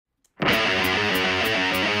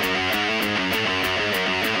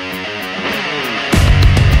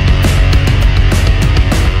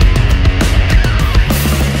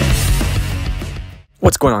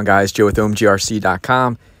going on, guys? Joe with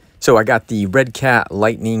OMGRC.com. So I got the Redcat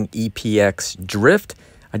Lightning EPX Drift.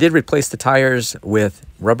 I did replace the tires with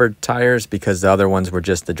rubber tires because the other ones were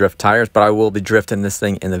just the drift tires, but I will be drifting this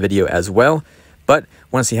thing in the video as well. But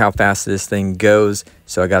want to see how fast this thing goes.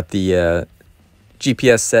 So I got the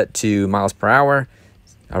GPS set to miles per hour.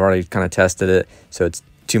 I've already kind of tested it, so it's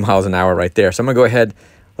 2 miles an hour right there. So I'm gonna go ahead,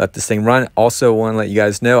 let this thing run. Also want to let you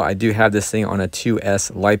guys know I do have this thing on a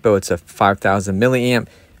 2S lipo. It's a 5000 milliamp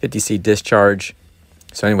 50C discharge.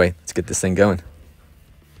 So anyway, let's get this thing going.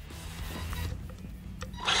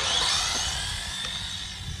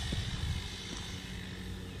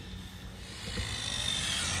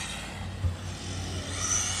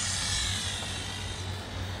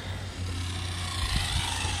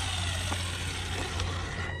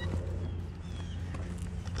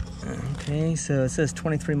 Okay, so it says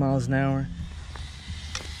 23 miles an hour.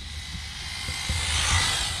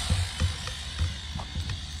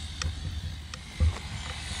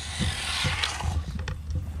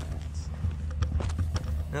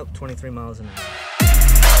 Nope, 23 miles an hour.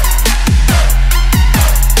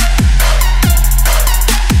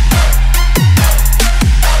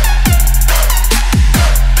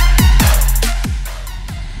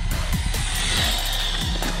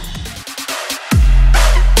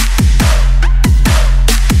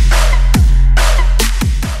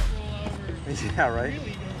 Yeah, right?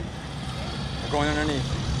 We're going underneath.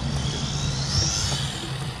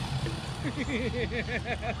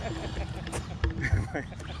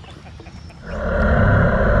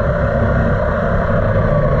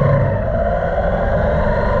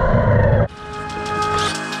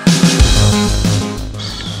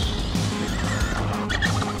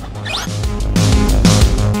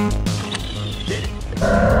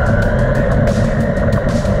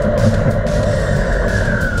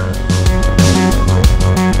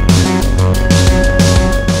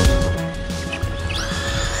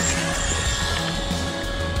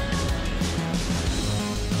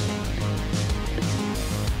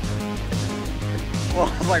 Well,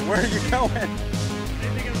 I was like, where are you going? I didn't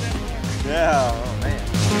think it was that far. Yeah, oh man.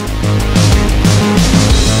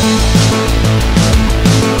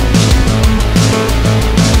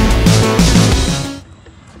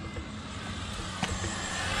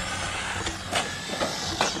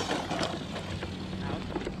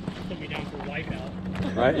 Put me down for wipeout.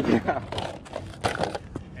 Right? Yeah.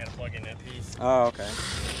 I had to plug in that piece. Oh, okay.